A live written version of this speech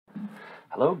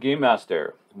Hello Game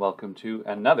Master, welcome to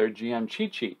another GM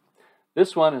cheat sheet.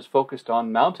 This one is focused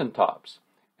on Mountaintops,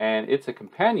 and it's a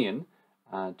companion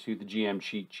to the GM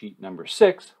cheat sheet number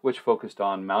 6, which focused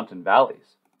on mountain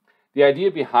valleys. The idea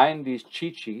behind these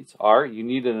cheat sheets are you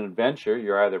need an adventure,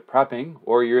 you're either prepping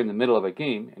or you're in the middle of a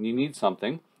game and you need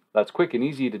something that's quick and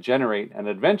easy to generate an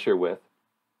adventure with.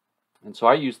 And so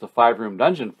I use the 5-room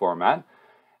dungeon format,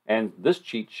 and this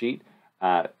cheat sheet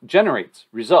generates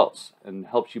results and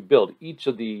helps you build each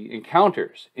of the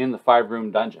encounters in the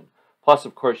 5-room dungeon. Plus,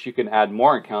 of course, you can add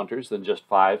more encounters than just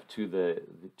 5 to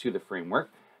the framework,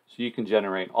 so you can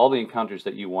generate all the encounters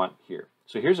that you want here.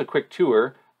 So here's a quick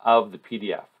tour of the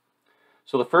PDF.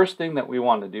 So the first thing that we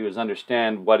want to do is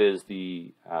understand what is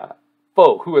the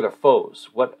foe. Who are the foes?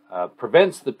 What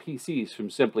prevents the PCs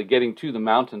from simply getting to the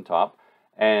mountaintop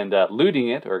and looting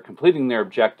it or completing their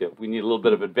objective? We need a little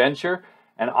bit of adventure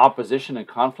and opposition and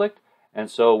conflict,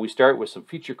 and so we start with some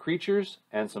feature creatures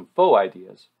and some foe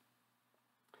ideas.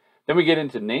 Then we get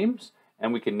into names,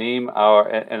 and we can name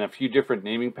a few different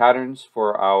naming patterns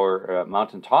for our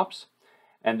mountaintops.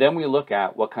 And then we look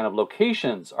at what kind of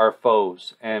locations our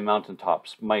foes and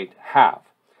mountaintops might have,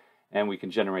 and we can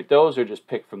generate those or just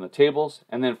pick from the tables.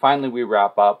 And then finally we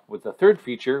wrap up with the third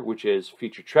feature, which is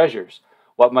feature treasures.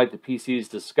 What might the PCs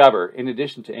discover in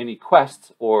addition to any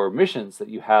quests or missions that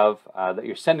you have that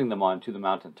you're sending them on to the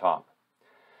mountaintop?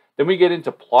 Then we get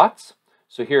into plots.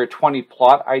 So here are 20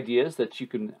 plot ideas that you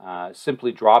can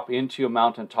simply drop into a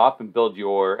mountaintop and build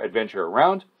your adventure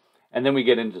around. And then we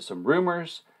get into some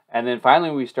rumors. And then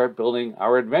finally we start building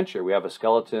our adventure. We have a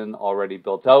skeleton already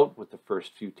built out with the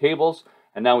first few tables.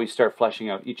 And now we start fleshing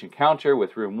out each encounter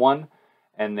with room 1.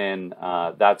 And then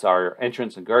that's our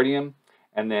entrance and guardian.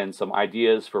 And then some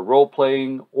ideas for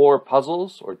role-playing or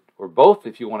puzzles, or both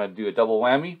if you want to do a double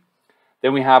whammy.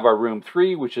 Then we have our room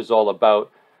 3, which is all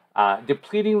about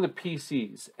depleting the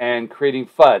PCs and creating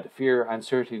FUD, fear,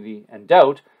 uncertainty, and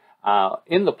doubt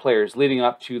in the players leading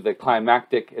up to the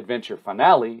climactic adventure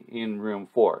finale in room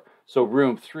 4. So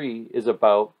room 3 is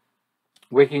about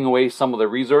waking away some of the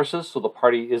resources so the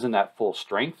party isn't at full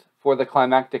strength for the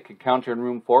climactic encounter in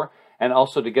room 4. And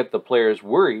also to get the players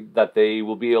worried that they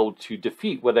will be able to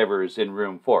defeat whatever is in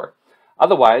room 4.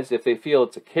 Otherwise, if they feel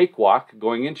it's a cakewalk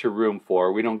going into room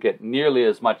 4, we don't get nearly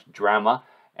as much drama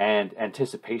and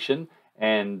anticipation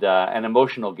and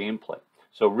emotional gameplay.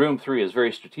 So room 3 is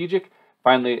very strategic.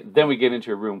 Finally, then we get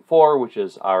into room 4, which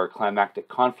is our climactic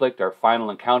conflict, our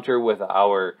final encounter with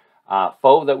our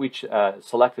foe that we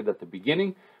selected at the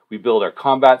beginning. We build our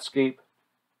combat scape.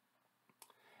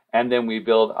 And then we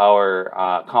build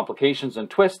our complications and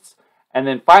twists. And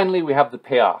then finally, we have the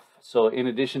payoff. So in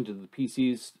addition to the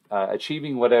PCs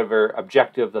achieving whatever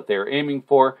objective that they're aiming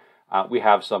for, we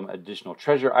have some additional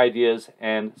treasure ideas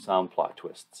and some plot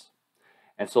twists.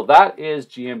 And so that is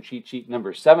GM cheat sheet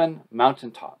number 7,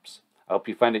 Mountaintops. I hope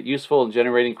you find it useful in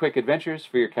generating quick adventures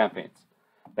for your campaigns.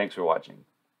 Thanks for watching.